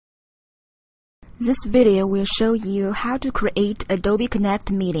This video will show you how to create Adobe Connect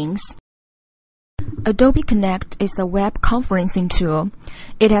meetings. Adobe Connect is a web conferencing tool.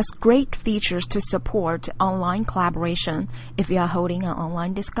 It has great features to support online collaboration. If you are holding an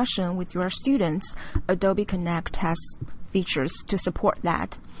online discussion with your students, Adobe Connect has features to support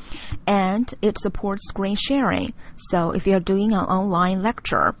that. And it supports screen sharing. So if you're doing an online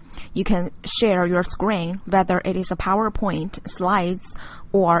lecture, you can share your screen, whether it is a PowerPoint, slides,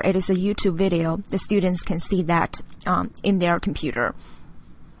 or it is a YouTube video. The students can see that in their computer.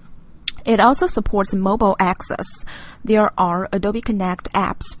 It also supports mobile access. There are Adobe Connect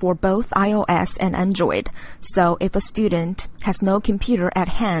apps for both iOS and Android. So if a student has no computer at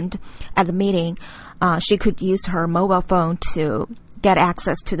hand at the meeting, she could use her mobile phone to get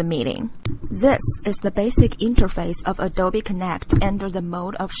access to the meeting. This is the basic interface of Adobe Connect under the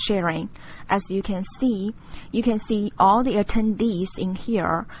mode of sharing. As you can see all the attendees in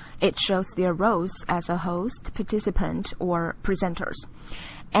here. It shows their roles as a host, participant, or presenters.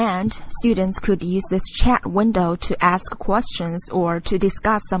 And students could use this chat window to ask questions or to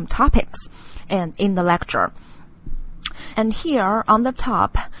discuss some topics in the lecture. And here on the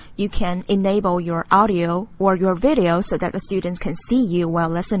top, you can enable your audio or your video so that the students can see you while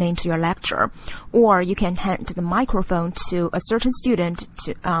listening to your lecture. Or you can hand the microphone to a certain student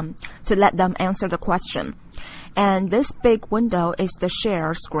to let them answer the question. And this big window is the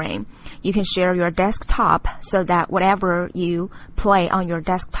share screen. You can share your desktop so that whatever you play on your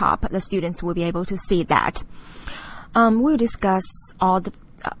desktop, the students will be able to see that. We'll discuss all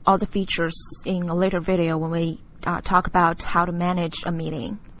the features in a later video when we talk about how to manage a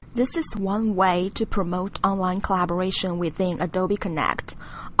meeting. This is one way to promote online collaboration within Adobe Connect.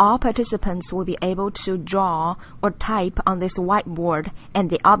 All participants will be able to draw or type on this whiteboard, and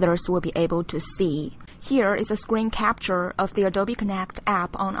the others will be able to see. Here is a screen capture of the Adobe Connect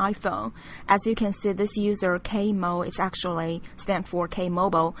app on iPhone. As you can see, this user KMO is actually stand for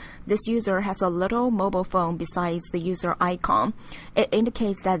K-Mobile. This user has a little mobile phone besides the user icon. It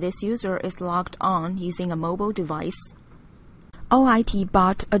indicates that this user is logged on using a mobile device. OIT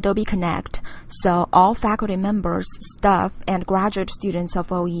bought Adobe Connect, so all faculty members, staff, and graduate students of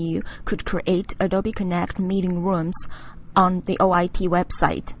OU could create Adobe Connect meeting rooms on the OIT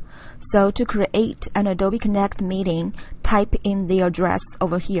website. So to create an Adobe Connect meeting, type in the address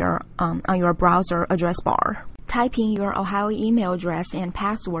over here on your browser address bar. Type in your Ohio email address and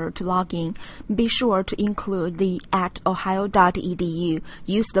password to log in. Be sure to include the @ohio.edu.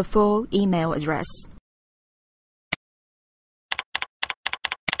 Use the full email address.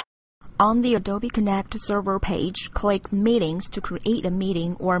 On the Adobe Connect server page, click Meetings to create a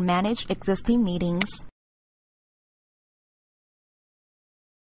meeting or manage existing meetings.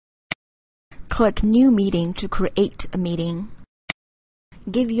 Click New Meeting to create a meeting.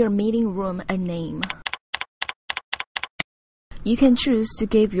 Give your meeting room a name. You can choose to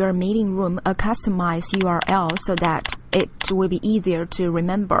give your meeting room a customized URL so that it will be easier to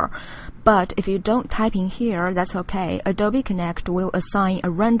remember. But if you don't type in here, that's okay. Adobe Connect will assign a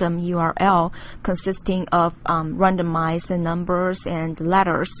random URL consisting of randomized numbers and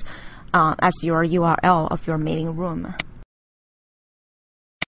letters as your URL of your meeting room.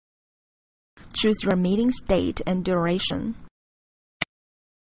 Choose your meeting's date and duration.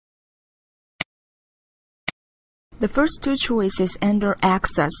 The first two choices under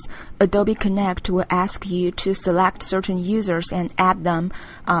Access. Adobe Connect will ask you to select certain users and add them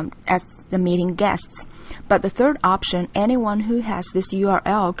as the meeting guests. But the third option, anyone who has this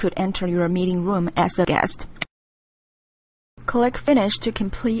URL could enter your meeting room as a guest. Click Finish to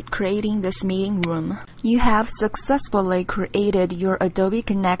complete creating this meeting room. You have successfully created your Adobe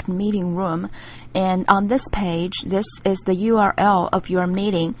Connect meeting room, and on this page, this is the URL of your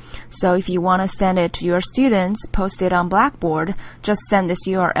meeting. So if you want to send it to your students, post it on Blackboard, just send this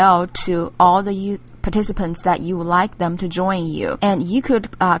URL to all the participants that you would like them to join you. And you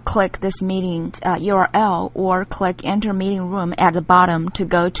could click this meeting URL or click Enter Meeting Room at the bottom to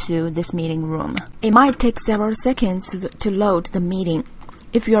go to this meeting room. It might take several seconds to load the meeting.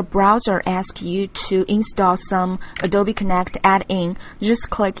 If your browser asks you to install some Adobe Connect add-in, just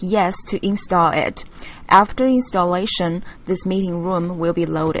click Yes to install it. After installation, this meeting room will be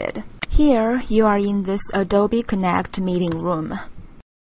loaded. Here, you are in this Adobe Connect meeting room.